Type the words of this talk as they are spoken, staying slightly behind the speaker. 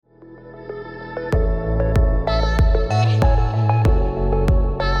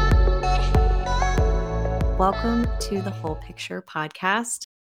Welcome to the Whole Picture Podcast.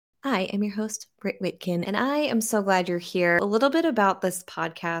 I am your host, Britt Whitkin, and I am so glad you're here. A little bit about this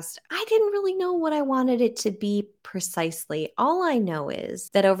podcast. I didn't really know what I wanted it to be precisely. All I know is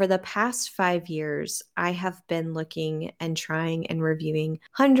that over the past 5 years, I have been looking and trying and reviewing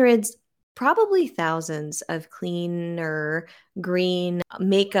hundreds, probably thousands of cleaner, green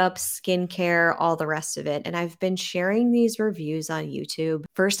makeup, skincare, all the rest of it. And I've been sharing these reviews on YouTube.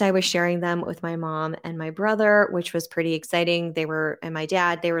 First, I was sharing them with my mom and my brother, which was pretty exciting. And my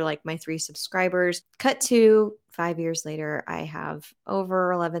dad, they were like my 3 subscribers. Cut to 5 years later, I have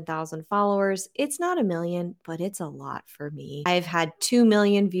over 11,000 followers. It's not a million, but it's a lot for me. I've had 2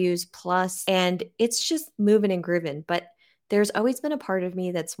 million views plus, and it's just moving and grooving. But there's always been a part of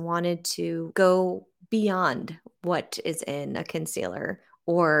me that's wanted to go beyond what is in a concealer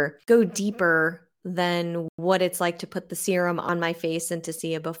or go deeper than what it's like to put the serum on my face and to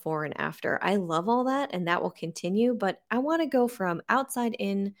see a before and after. I love all that, and that will continue, but I want to go from outside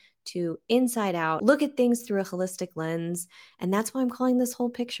in to inside out, look at things through a holistic lens. And that's why I'm calling this Whole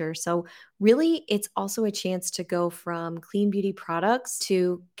Picture. So really, it's also a chance to go from clean beauty products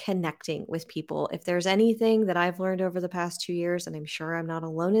to connecting with people. If there's anything that I've learned over the past 2 years, and I'm sure I'm not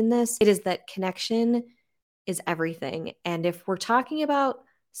alone in this, it is that connection is everything. And if we're talking about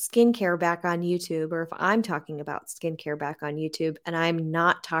skincare back on YouTube, or if I'm talking about skincare back on YouTube, and I'm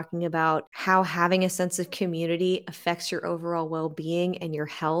not talking about how having a sense of community affects your overall well-being and your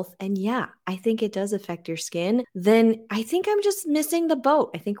health, and yeah, I think it does affect your skin, then I think I'm just missing the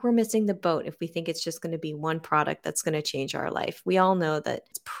boat. I think we're missing the boat if we think it's just going to be one product that's going to change our life. We all know that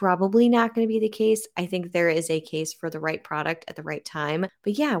it's probably not going to be the case. I think there is a case for the right product at the right time.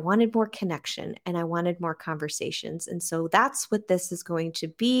 But yeah, I wanted more connection and I wanted more conversations. And so that's what this is going to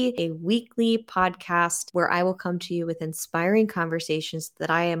be, a weekly podcast where I will come to you with inspiring conversations that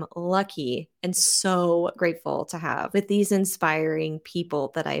I am lucky and so grateful to have with these inspiring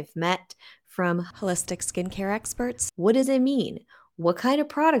people that I've met, from holistic skincare experts. What does it mean? What kind of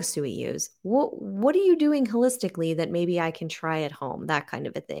products do we use? What are you doing holistically that maybe I can try at home? That kind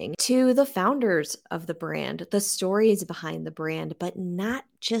of a thing. To the founders of the brand, the stories behind the brand, but not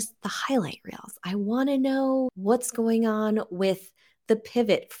just the highlight reels. I want to know what's going on with the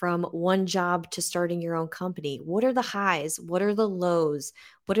pivot from one job to starting your own company. What are the highs? What are the lows?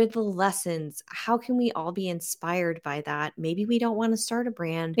 What are the lessons? How can we all be inspired by that? Maybe we don't want to start a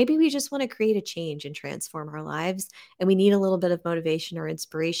brand. Maybe we just want to create a change and transform our lives, and we need a little bit of motivation or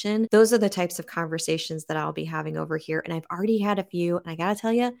inspiration. Those are the types of conversations that I'll be having over here. And I've already had a few, and I got to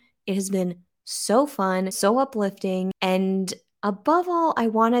tell you, it has been so fun, so uplifting. And above all, I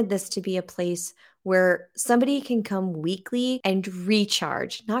wanted this to be a place where somebody can come weekly and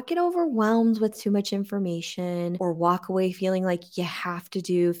recharge, not get overwhelmed with too much information or walk away feeling like you have to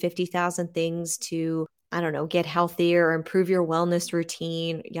do 50,000 things to, I don't know, get healthier or improve your wellness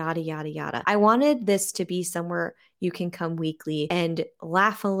routine, yada, yada, yada. I wanted this to be somewhere you can come weekly and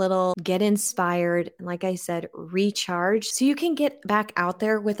laugh a little, get inspired, and like I said, recharge so you can get back out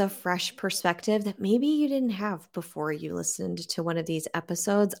there with a fresh perspective that maybe you didn't have before you listened to one of these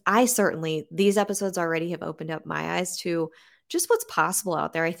episodes. These episodes already have opened up my eyes to just what's possible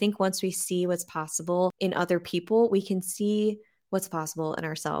out there. I think once we see what's possible in other people, we can see what's possible in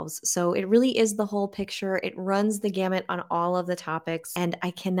ourselves. So it really is the whole picture. It runs the gamut on all of the topics, and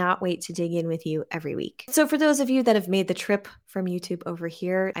I cannot wait to dig in with you every week. So for those of you that have made the trip from YouTube over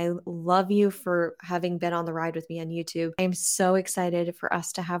here, I love you for having been on the ride with me on YouTube. I'm so excited for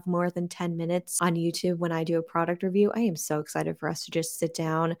us to have more than 10 minutes on YouTube when I do a product review. I am so excited for us to just sit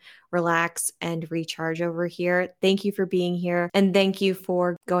down, relax, and recharge over here. Thank you for being here, and thank you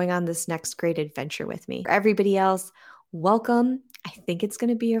for going on this next great adventure with me. For everybody else, welcome. I think it's going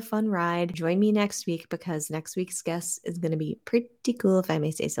to be a fun ride. Join me next week because next week's guest is going to be pretty cool, if I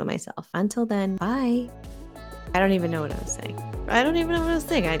may say so myself. Until then, bye. I don't even know what I was saying.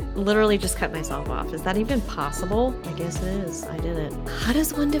 I literally just cut myself off. Is that even possible? I guess it is. I did it. How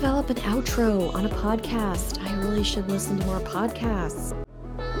does one develop an outro on a podcast? I really should listen to more podcasts.